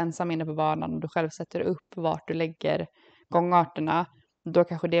 du rider ensam inne på banan och du själv sätter upp vart du lägger gångarterna, då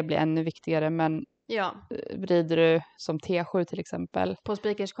kanske det blir ännu viktigare, men rider du som T7 till exempel på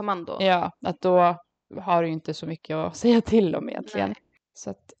speakers kommando, att då har du inte så mycket att säga till om egentligen. Nej. Så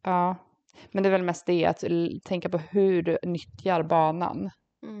att, men det är väl mest det att tänka på hur du nyttjar banan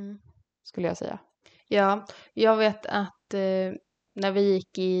skulle jag säga. Ja, jag vet att när vi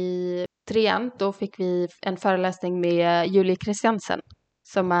gick i 3:an då fick vi en föreläsning med Julie Christiansen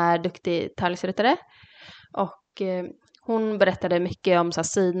som är duktig tävlingsryttare och hon berättade mycket om så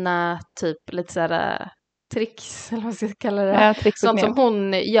sina typ lite sådär trix eller vad ska jag kalla det, sånt som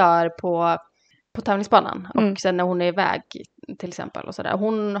hon gör på tävlingsbanan och sen när hon är iväg till exempel och sådär.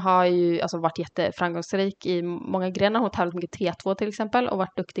 Hon har ju alltså varit jätteframgångsrik i många grenar. Hon har tävlat mycket T2 till exempel och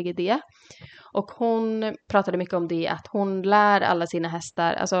varit duktig i det. Och hon pratade mycket om det, att hon lär alla sina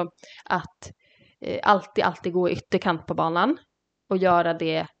hästar alltså att alltid gå i ytterkant på banan och göra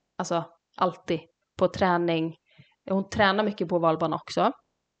det alltså alltid på träning. Hon tränar mycket på valbanan också.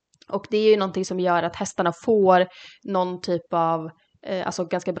 Och det är ju någonting som gör att hästarna får någon typ av alltså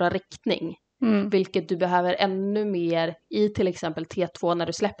ganska bra riktning. Vilket du behöver ännu mer i till exempel T2 när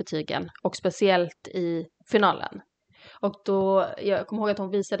du släpper tygen. Och speciellt i finalen. Och då, jag kommer ihåg att hon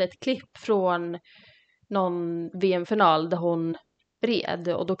visade ett klipp från någon VM-final där hon red.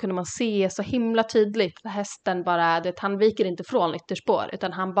 Och då kunde man se så himla tydligt att hästen bara, han viker inte från ytterspår.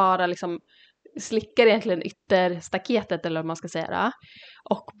 Utan han bara liksom slickar egentligen ytterstaketet eller vad man ska säga.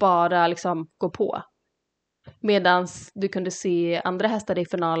 Och bara liksom går på. Medans du kunde se andra hästar i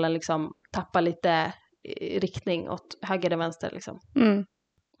finalen liksom tappa lite riktning åt höger eller vänster liksom.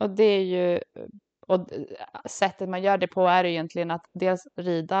 Och det är ju, och sättet man gör det på är egentligen att dels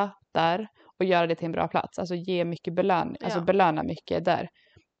rida där och göra det till en bra plats. Alltså ge mycket belöning, alltså belöna mycket där.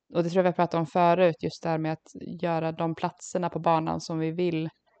 Och det tror jag vi pratade om förut, just det här med att göra de platserna på banan som vi vill.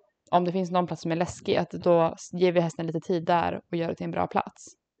 Om det finns någon plats som är läskig, att då ger vi hästen lite tid där och gör det till en bra plats.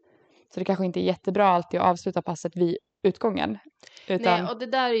 Så det kanske inte är jättebra alltid att avsluta passet vid utgången. Nej, och det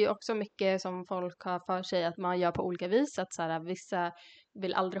där är ju också mycket som folk har för sig att man gör på olika vis. Att så här, vissa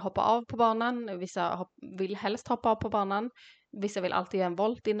vill aldrig hoppa av på banan, vissa vill helst hoppa av på banan. Vissa vill alltid göra en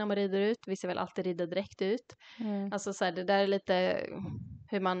volt innan man rider ut, vissa vill alltid rida direkt ut. Alltså så här, det där är lite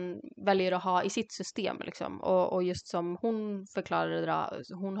hur man väljer att ha i sitt system liksom. Och just som hon förklarade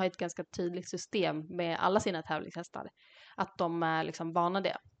då, hon har ett ganska tydligt system med alla sina tävlingshästar. Att de är liksom vana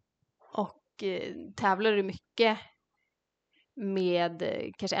det. Och tävlar du mycket med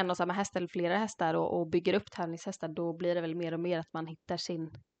kanske en och samma häst eller flera hästar och bygger upp tävlingshästar, då blir det väl mer och mer att man hittar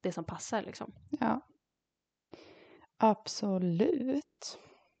det som passar liksom. Ja. Absolut.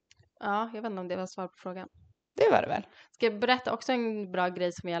 Ja, jag vet inte om det var svar på frågan. Det var det väl. Ska jag berätta också en bra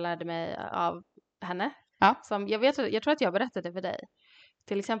grej som jag lärde mig av henne? Ja. Som jag tror att jag berättade det för dig.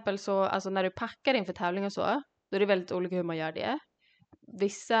 Till exempel så, alltså när du packar inför tävling och så, då är det väldigt olika hur man gör det.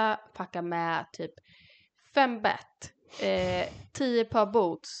 Vissa packar med typ 5 bett, 10 par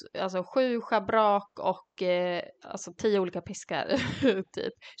boots, alltså 7 schabrak och alltså 10 olika piskar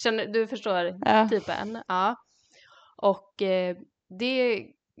typ. Du förstår typen? Ja. Och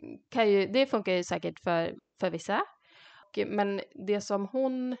det funkar ju säkert för vissa. Men det som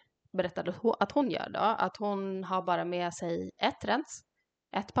hon berättade att hon gör då, att hon har bara med sig ett rens,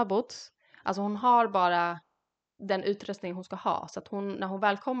 ett par boots. Alltså hon har bara den utrustning hon ska ha. Så att när hon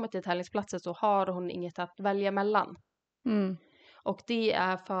väl kommer till tävlingsplatsen så har hon inget att välja mellan. Och det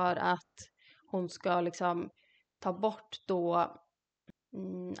är för att hon ska liksom ta bort då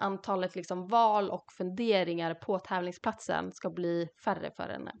antalet liksom val och funderingar på tävlingsplatsen ska bli färre för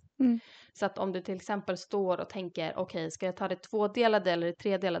henne. Så att om du till exempel står och tänker okej, ska jag ta det 2-delade eller det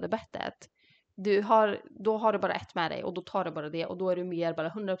 3-delade bettet? Då har du bara ett med dig och då tar du bara det och då är du mer bara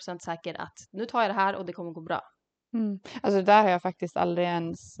 100% säker att nu tar jag det här och det kommer gå bra. Alltså det där har jag faktiskt aldrig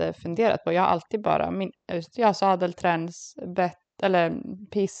ens funderat på. Jag har alltid bara jag har sadelträns, bett eller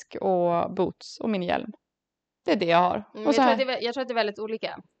pisk och boots och min hjälm. Det är det jag har. Och jag tror att det är väldigt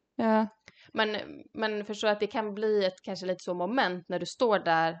olika. Ja. Men förstår att det kan bli ett kanske lite så moment när du står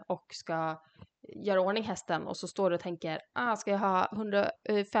där och ska göra ordning hästen och så står du och tänker, ska jag ha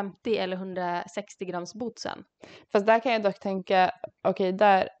 150 eller 160 grams bootsen? Fast där kan jag dock tänka, okej,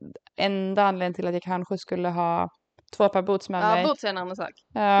 där enda anledningen till att jag kanske skulle ha 2 par boots med mig. Ja, boots är en annan sak.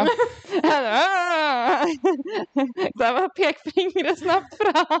 Ja. Där var pekfingret snabbt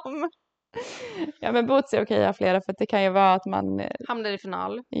fram. Ja, men boots är okej att ha flera för att det kan ju vara att man hamnar i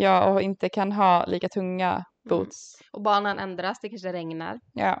final. Ja, och inte kan ha lika tunga boots. Och banan ändras, det kanske regnar.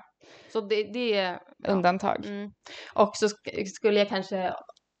 Ja. Så det är undantag. Och så skulle jag kanske,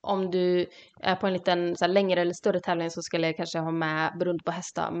 om du är på en liten så här, längre eller större tävling så skulle jag kanske ha med, beroende på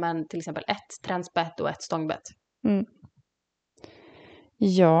hästar, men till exempel ett tränsbett och ett stångbett.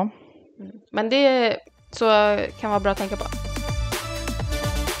 Ja. Men det så kan vara bra att tänka på.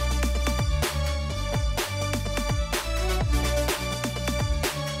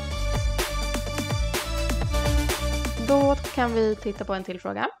 Då kan vi titta på en till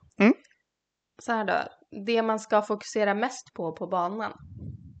fråga. Så här då. Det man ska fokusera mest på banan.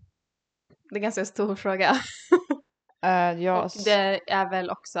 Det är en ganska stor fråga. Ja. Och det är väl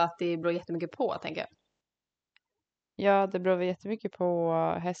också att det beror jättemycket på, tänker jag. Ja, det beror jättemycket på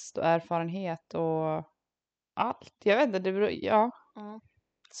häst och erfarenhet och allt. Jag vet inte, det beror,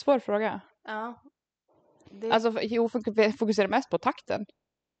 svår fråga. Ja. Alltså, fokusera mest på takten.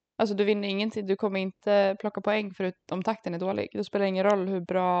 Alltså du vinner ingenting, du kommer inte plocka poäng om takten är dålig. Det spelar ingen roll hur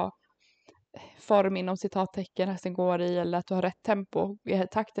bra form inom citattecken hästen går i eller att du har rätt tempo. Är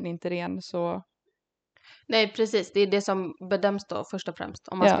takten inte ren så... Nej, precis. Det är det som bedöms då först och främst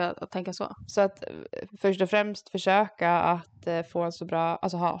om man ska tänka så. Så att först och främst försöka att få en så bra,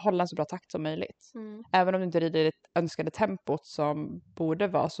 alltså hålla en så bra takt som möjligt. Även om du inte rider i det önskade tempot som borde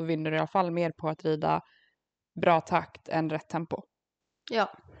vara, så vinner du i alla fall mer på att rida bra takt än rätt tempo.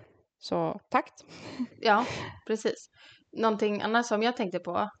 Ja. Så takt. Ja, precis. Någonting annat som jag tänkte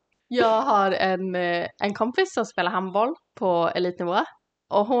på. Jag har en kompis som spelar handboll på elitnivå.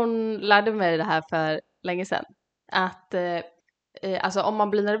 Och hon lärde mig det här för länge sedan. Att alltså om man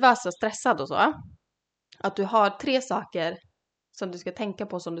blir nervös och stressad och så. Att du har 3 saker som du ska tänka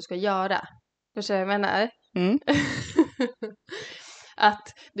på som du ska göra. Förstår du vad jag menar?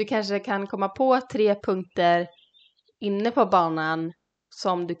 Att du kanske kan komma på 3 punkter inne på banan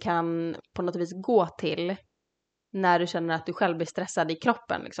som du kan på något vis gå till när du känner att du själv blir stressad i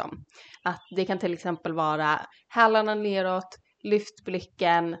kroppen. Liksom. Att det kan till exempel vara hälarna neråt, lyft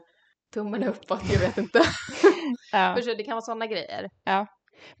blicken, tummen uppåt, jag vet inte. Förstår, det kan vara sådana grejer. Ja,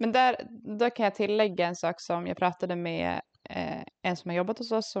 men då kan jag tillägga en sak som jag pratade med en som har jobbat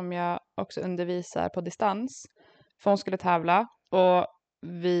hos oss, som jag också undervisar på distans. För hon skulle tävla och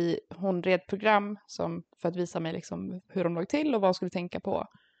hon red program för att visa mig liksom hur hon låg till och vad hon skulle tänka på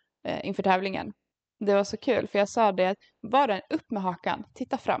inför tävlingen. Det var så kul, för jag sa det att bara upp med hakan,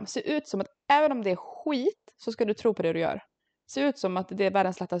 titta fram, se ut som att även om det är skit så ska du tro på det du gör. Se ut som att det är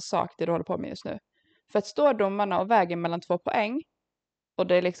världens lättaste sak det du håller på med just nu. För att står domarna och väger mellan 2 poäng och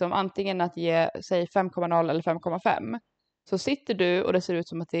det är liksom antingen att ge sig 5,0 eller 5,5, så sitter du och det ser ut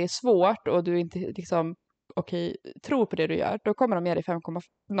som att det är svårt och du inte liksom tror på det du gör, då kommer de ge dig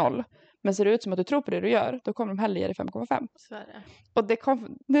 5,0. Men ser det ut som att du tror på det du gör, då kommer de hellre ge dig 5,5. Så är det. Och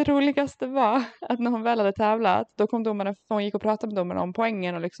det roligaste var att när hon väl hade tävlat, då kom domarna, för hon gick och pratade med domarna om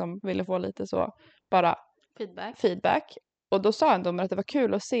poängen och liksom ville få lite så bara feedback. Och då sa en domare att det var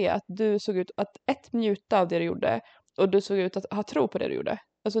kul att se att du såg ut att njuta av det du gjorde och du såg ut att ha tro på det du gjorde.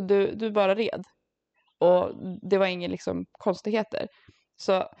 Alltså du bara red. Och det var inga liksom konstigheter.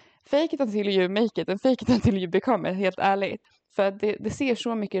 Så fake it until you make it and fake it until you become it, helt ärligt. För det ser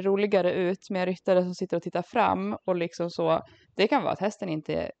så mycket roligare ut med en ryttare som sitter och tittar fram och liksom så. Det kan vara att hästen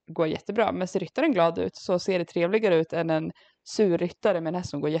inte går jättebra, men ser ryttaren glad ut så ser det trevligare ut än en sur ryttare med en häst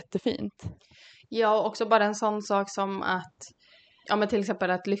som går jättefint. Ja, och också bara en sån sak som att, ja men till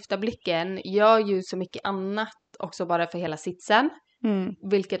exempel att lyfta blicken gör ju så mycket annat också bara för hela sitsen.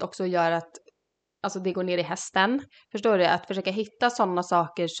 Vilket också gör att alltså det går ner i hästen. Förstår du? Att försöka hitta sådana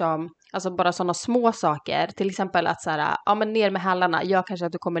saker som, alltså bara sådana små saker. Till exempel att så här, ja men ner med hälarna. Gör kanske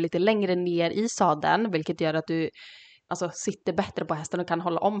att du kommer lite längre ner i sadeln. Vilket gör att du alltså sitter bättre på hästen och kan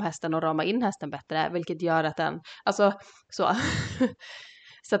hålla om hästen och rama in hästen bättre. Vilket gör att den, alltså så.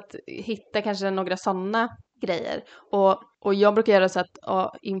 Så att hitta kanske några sådana grejer. Och jag brukar göra så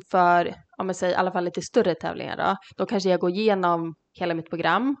att inför, om jag säger i alla fall lite större tävlingar då kanske jag går igenom hela mitt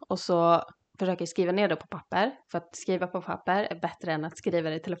program och så försöker skriva ner det på papper. För att skriva på papper är bättre än att skriva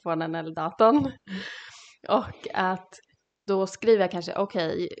det i telefonen eller datorn. Och att då skriver jag kanske,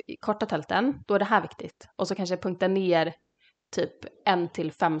 i korta tälten, då är det här viktigt. Och så kanske jag punktar ner typ 1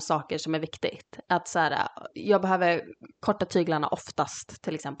 till 5 saker som är viktigt. Att så här, jag behöver korta tyglarna oftast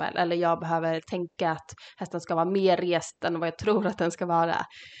till exempel. Eller jag behöver tänka att hästen ska vara mer rest än vad jag tror att den ska vara.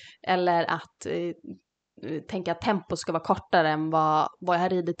 Eller att tänka att tempo ska vara kortare än vad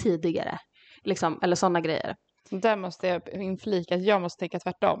jag rider tidigare. Liksom, eller sådana grejer. Där måste jag inflika att jag måste tänka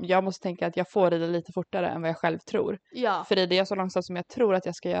tvärtom. Jag måste tänka att jag får rida lite fortare än vad jag själv tror. Ja. För rider jag så långsamt som jag tror att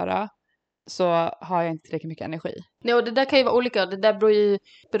jag ska göra så har jag inte tillräckligt mycket energi. Nej, och det där kan ju vara olika. Det där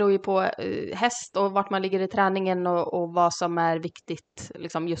beror ju på häst och vart man ligger i träningen och vad som är viktigt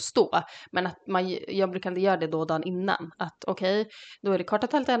liksom just då. Men att jag brukar inte göra det då dagen innan. Att då är det korta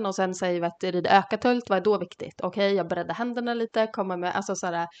tälten och sen säger vi att det är ökatölt. Vad är då viktigt? Jag breddar händerna lite, kommer med, alltså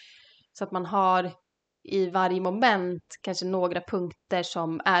så att man har i varje moment kanske några punkter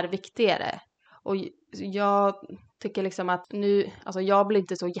som är viktigare. Och jag tycker liksom att nu, alltså jag blir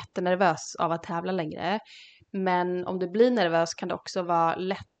inte så jättenervös av att tävla längre. Men om du blir nervös kan det också vara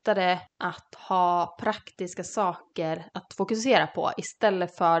lättare att ha praktiska saker att fokusera på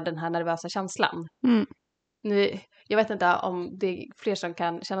istället för den här nervösa känslan. Nu, jag vet inte om det är fler som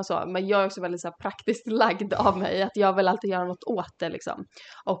kan känna så, men jag är också väldigt så här praktiskt lagd av mig, att jag vill alltid göra något åt det liksom.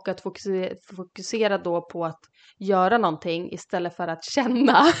 Och att fokusera då på att göra någonting istället för att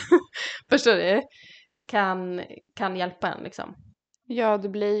känna, förstår du? Kan hjälpa en liksom. Ja, det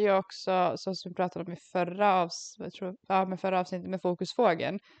blir ju också så som vi pratade om i förra avsnittet med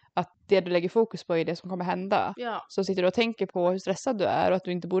fokusfrågan. Att det du lägger fokus på är det som kommer hända. Ja. Så sitter du och tänker på hur stressad du är och att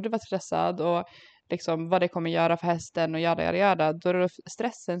du inte borde vara stressad och liksom vad det kommer göra för hästen och göra. Då är det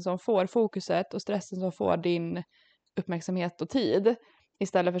stressen som får fokuset och stressen som får din uppmärksamhet och tid.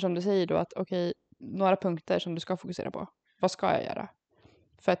 Istället för som du säger då att okej, några punkter som du ska fokusera på. Vad ska jag göra?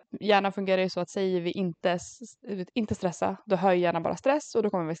 För att hjärnan fungerar ju så att säger vi inte stressa, då hör hjärnan bara stress och då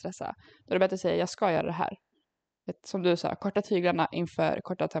kommer vi stressa. Då är det bättre att säga jag ska göra det här. Som du sa, korta tyglarna inför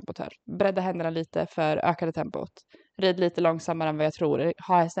korta tempot här. Bredda händerna lite för ökade tempot. Rid lite långsammare än vad jag tror.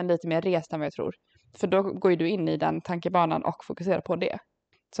 Ha hästen lite mer rest än vad jag tror. För då går ju du in i den tankebanan och fokuserar på det.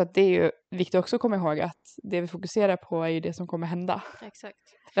 Så att det är ju viktigt också att komma ihåg att det vi fokuserar på är ju det som kommer hända. Exakt.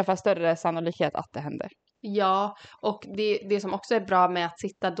 Därför är större sannolikhet att det händer. Ja, och det som också är bra med att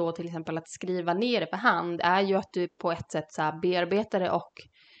sitta då till exempel att skriva ner det för hand är ju att du på ett sätt så här bearbetar det och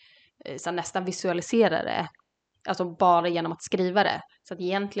så här nästan visualiserar det. Alltså bara genom att skriva det. Så att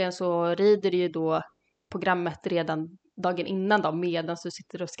egentligen så rider du ju då programmet redan dagen innan då medan du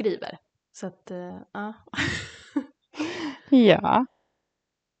sitter och skriver. Så att, ja. Ja.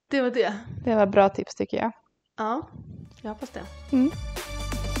 Det var det. Det var bra tips tycker jag. Ja, jag hoppas det. Mm.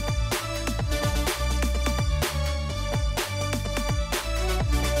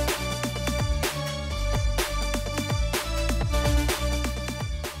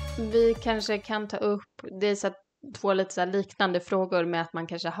 Vi kanske kan ta upp, det är så att två lite så här liknande frågor med att man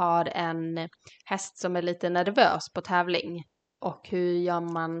kanske har en häst som är lite nervös på tävling. Och hur gör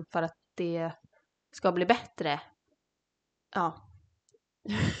man för att det ska bli bättre? Ja.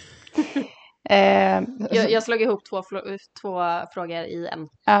 Jag slog ihop två frågor i en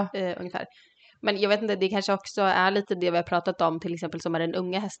ungefär. Men jag vet inte, det kanske också är lite det vi har pratat om till exempel som är den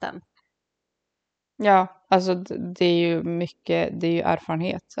unga hästen. Ja, alltså det är ju mycket, det är ju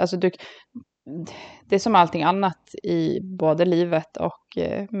erfarenhet. Alltså det är som allting annat i både livet och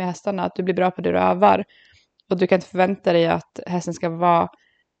med hästarna, att du blir bra på det du övar. Och du kan inte förvänta dig att hästen ska vara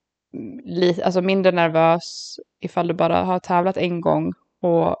alltså mindre nervös ifall du bara har tävlat en gång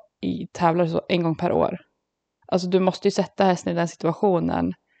och tävlar så en gång per år. Alltså du måste ju sätta hästen i den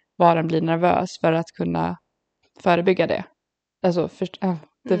situationen var den blir nervös för att kunna förebygga det. Alltså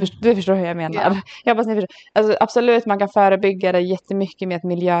du förstår hur jag menar. Yeah. Jag hoppas ni förstår. Alltså, absolut, man kan förebygga det jättemycket med att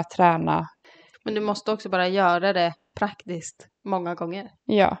miljöträna. Men du måste också bara göra det praktiskt många gånger.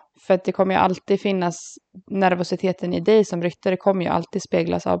 Ja, för att det kommer ju alltid finnas nervositeten i dig som ryttare kommer ju alltid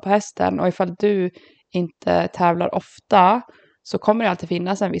speglas av på hästen. Och ifall du inte tävlar ofta så kommer det alltid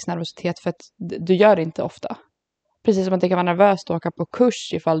finnas en viss nervositet för att du gör det inte ofta. Precis som att det kan vara nervöst att åka på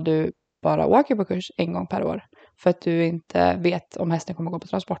kurs ifall du bara åker på kurs en gång per år. För att du inte vet om hästen kommer gå på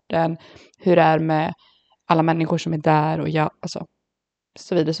transporten. Hur det är med alla människor som är där. Och alltså,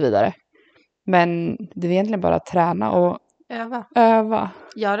 så vidare, så vidare. Men det är egentligen bara att träna och öva.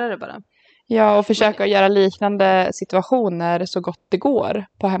 Göra det bara. Ja, och försöka göra liknande situationer så gott det går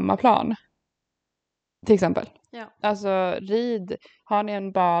på hemmaplan. Till exempel. Ja. Alltså har ni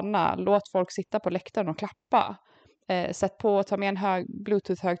en bana, låt folk sitta på läktaren och klappa. Ta med en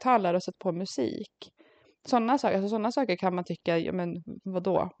Bluetooth-högtalare och sätt på musik. Sådana saker kan man tycka, ja men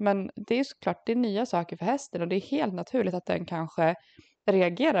vadå? Men det är ju såklart, det är nya saker för hästen och det är helt naturligt att den kanske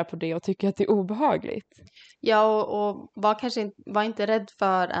reagerar på det och tycker att det är obehagligt. Ja, och var inte rädd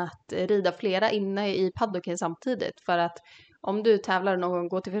för att rida flera inne i paddocken samtidigt. För att om du tävlar och någon gång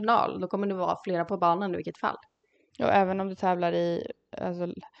går till final, då kommer det vara flera på banan i vilket fall. Och även om du tävlar i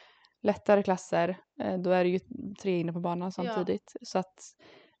lättare klasser, då är det ju 3 inne på banan samtidigt. Ja. Så att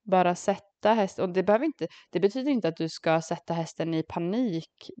bara sätta hästen, och det betyder inte att du ska sätta hästen i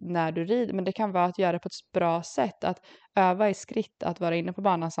panik när du rider, men det kan vara att göra det på ett bra sätt, att öva i skritt, att vara inne på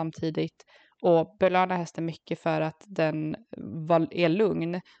banan samtidigt och belöna hästen mycket för att den är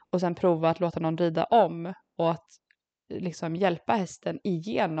lugn och sen prova att låta någon rida om och att liksom hjälpa hästen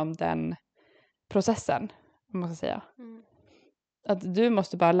igenom den processen, om man ska säga. Mm. Att du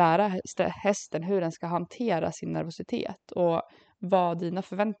måste bara lära hästen hur den ska hantera sin nervositet och vad dina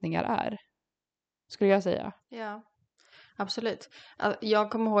förväntningar är. Skulle jag säga. Ja, absolut.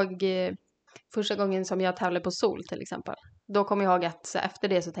 Jag kommer ihåg första gången som jag tävlade på sol till exempel. Då kommer jag ihåg att så efter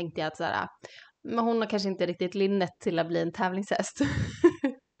det så tänkte jag att så här, men hon har kanske inte riktigt linnet till att bli en tävlingshäst.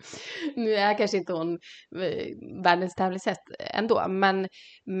 Nu är kanske inte hon världens tävlingshäst ändå.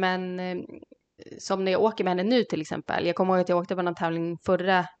 Men som när jag åker med henne nu till exempel. Jag kommer ihåg att jag åkte på någon tävling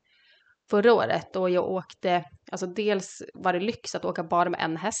förra året. Och jag åkte, alltså dels var det lyx att åka bara med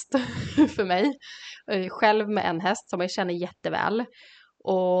en häst för mig. Själv med en häst som jag känner jätteväl.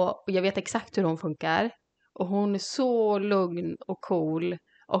 Och jag vet exakt hur hon funkar. Och hon är så lugn och cool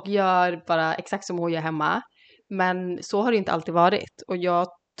och gör bara exakt som hon gör hemma. Men så har det inte alltid varit. Och jag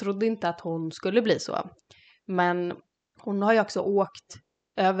trodde inte att hon skulle bli så. Men hon har ju också åkt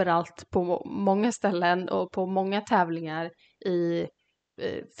överallt på många ställen och på många tävlingar i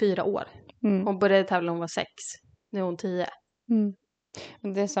 4 år. Hon började tävla när hon var 6. Nu är hon 10.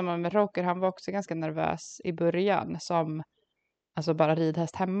 Det är samma med Roker. Han var också ganska nervös i början som alltså bara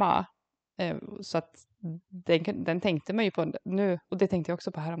ridhäst hemma. Så att den tänkte man ju på nu. Och det tänkte jag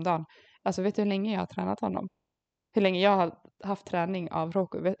också på häromdagen. Alltså vet du hur länge jag har tränat honom? Hur länge jag har haft träning av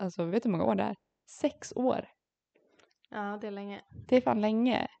Roker? Alltså vet du hur många år det är? 6 år. Ja, det är länge. Det är fan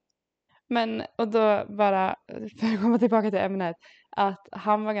länge. Men, och då bara, för att komma tillbaka till ämnet, att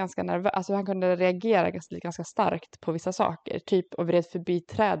han var ganska nervös, alltså han kunde reagera ganska starkt på vissa saker. Typ om vi red förbi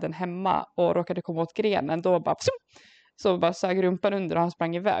träden hemma och råkade komma åt grenen, då bara, så bara sög rumpan under och han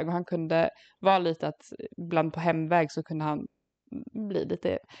sprang iväg. Och han kunde vara lite att, ibland på hemväg så kunde han bli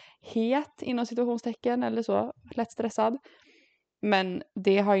lite het inom situationstecken eller så, lätt stressad. Men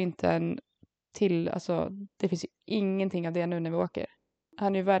det har ju inte alltså det finns ju ingenting av det nu när vi åker.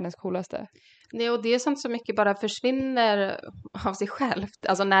 Han är ju världens coolaste. Nej, och det är sånt som mycket bara försvinner av sig självt.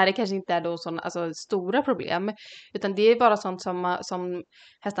 Alltså när det kanske inte är då sån, alltså, stora problem. Utan det är bara sånt som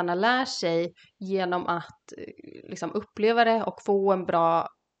hästarna lär sig genom att liksom uppleva det och få en bra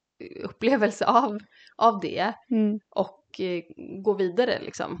upplevelse av det. Och gå vidare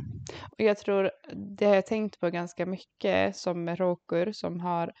liksom. Och jag tror, det har jag tänkt på ganska mycket som med Roker som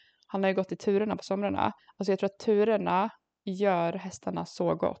han har ju gått i turerna på somrarna. Alltså jag tror att turerna gör hästarna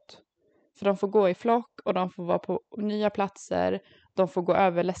så gott. För de får gå i flock och de får vara på nya platser. De får gå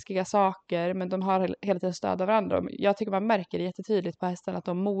över läskiga saker. Men de har hela tiden stöd av varandra. Jag tycker man märker det jättetydligt på hästarna att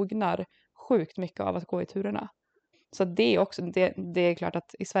de mognar sjukt mycket av att gå i turerna. Så det är också, det är klart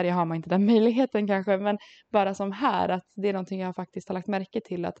att i Sverige har man inte den möjligheten kanske. Men bara som här, att det är någonting jag faktiskt har lagt märke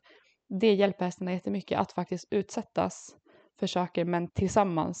till. Att det hjälper hästarna jättemycket att faktiskt utsättas för saker men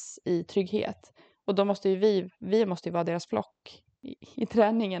tillsammans i trygghet. Och då måste ju vi måste ju vara deras flock i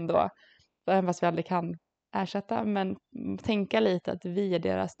träningen då. Även fast vi aldrig kan ersätta. Men tänka lite att vi är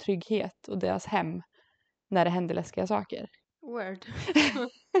deras trygghet och deras hem när det händer läskiga saker. Word.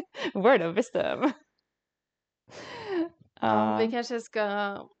 Word of wisdom. Ja, vi kanske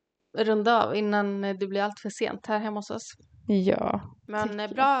ska runda av innan det blir allt för sent här hemma hos oss. Ja.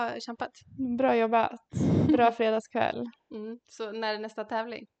 Men bra kämpat. Bra jobbat. Bra fredagskväll. Så när är nästa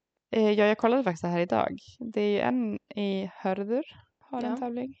tävling? Ja, jag kollade faktiskt här idag. Det är ju en i Hördur har en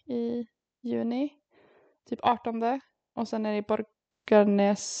tävling i juni. Typ 18. Och sen är det i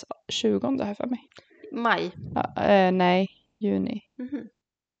Borgarnäs 20 här för mig. Maj? Nej, juni.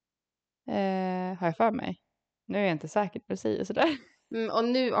 Har jag för mig. Nu är jag inte säker på att säga sådär. Och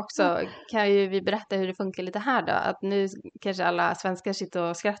nu också kan ju vi berätta hur det funkar lite här då. Att nu kanske alla svenskar sitter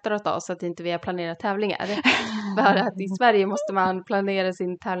och skrattar åt oss att inte vi har planerat tävlingar. För att i Sverige måste man planera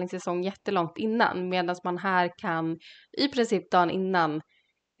sin tävlingssäsong jättelångt innan. Medan man här kan i princip dagen innan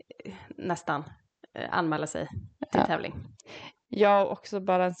nästan anmäla sig till tävling. Jag också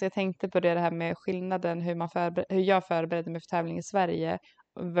bara, så jag tänkte på det här med skillnaden hur jag förbereder mig för tävling i Sverige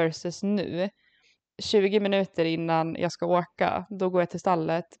versus nu. 20 minuter innan jag ska åka, då går jag till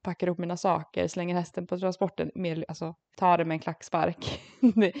stallet, packar upp mina saker, slänger hästen på transporten, alltså tar det med en klackspark.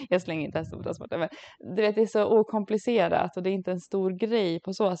 Jag slänger inte hästen på transporten, men du vet, det är så okomplicerat och det är inte en stor grej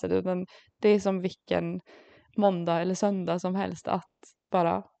på så sätt, utan det är som vilken måndag eller söndag som helst att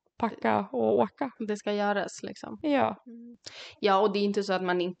bara packa och åka. Det ska göras liksom. Ja. Ja, och det är inte så att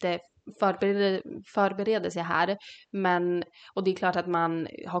man inte förbereder sig här. Men, och det är klart att man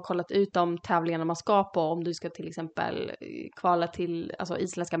har kollat ut de tävlingarna man ska på. Om du ska till exempel kvala till alltså,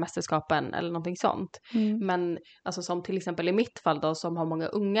 isländska mästerskapen eller någonting sånt. Men alltså, som till exempel i mitt fall då, som har många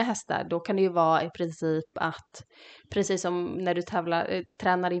unga hästar. Då kan det ju vara i princip att, precis som när du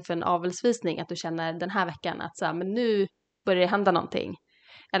tränar inför en avelsvisning, att du känner den här veckan att så här, men nu börjar det hända någonting.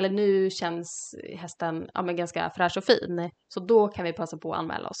 Eller nu känns hästen ganska fräsch och fin. Så då kan vi passa på att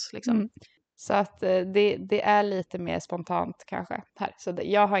anmäla oss. Liksom. Så att det är lite mer spontant kanske här. Så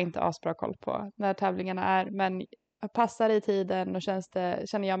jag har inte asbra koll på när tävlingarna är. Men jag passar i tiden och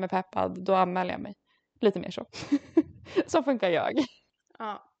känner jag mig peppad, då anmäler jag mig. Lite mer så. Så funkar jag.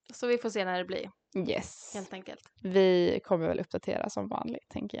 Ja, så vi får se när det blir. Yes. Helt enkelt. Vi kommer väl uppdatera som vanligt,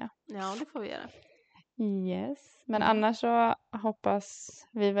 tänker jag. Ja, det får vi göra. Yes. Men annars så hoppas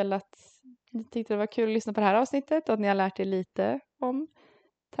vi väl att ni tyckte det var kul att lyssna på det här avsnittet och att ni har lärt er lite om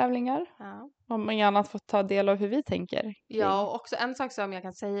tävlingar. Ja. Om inget annat fått ta del av hur vi tänker. Ja, och också en sak som jag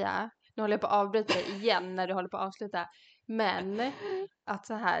kan säga. Nu håller jag på att avbryta dig igen när du håller på att avsluta. Men att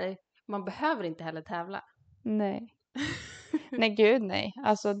så här, man behöver inte heller tävla. Nej. Nej gud nej.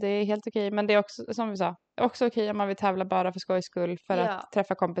 Alltså det är helt okej. Men det är också, som vi sa, också okej om man vill tävla bara för skojs skull. För att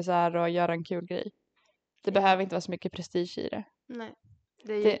träffa kompisar och göra en kul grej. Det behöver inte vara så mycket prestige i det. Nej,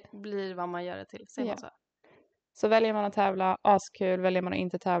 det blir vad man gör det till. Säger man så. Så väljer man att tävla, askul. Väljer man att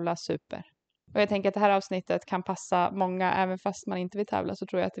inte tävla, super. Och jag tänker att det här avsnittet kan passa många. Även fast man inte vill tävla så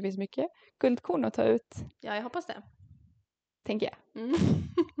tror jag att det finns mycket guldkorn att ta ut. Ja, jag hoppas det. Tänker jag.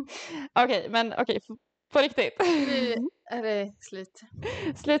 Okej, på riktigt. Nu är det slut.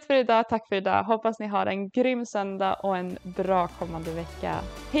 Slut för idag, tack för idag. Hoppas ni har en grym söndag och en bra kommande vecka.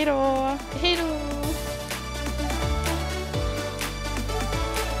 Hej då! Hej då!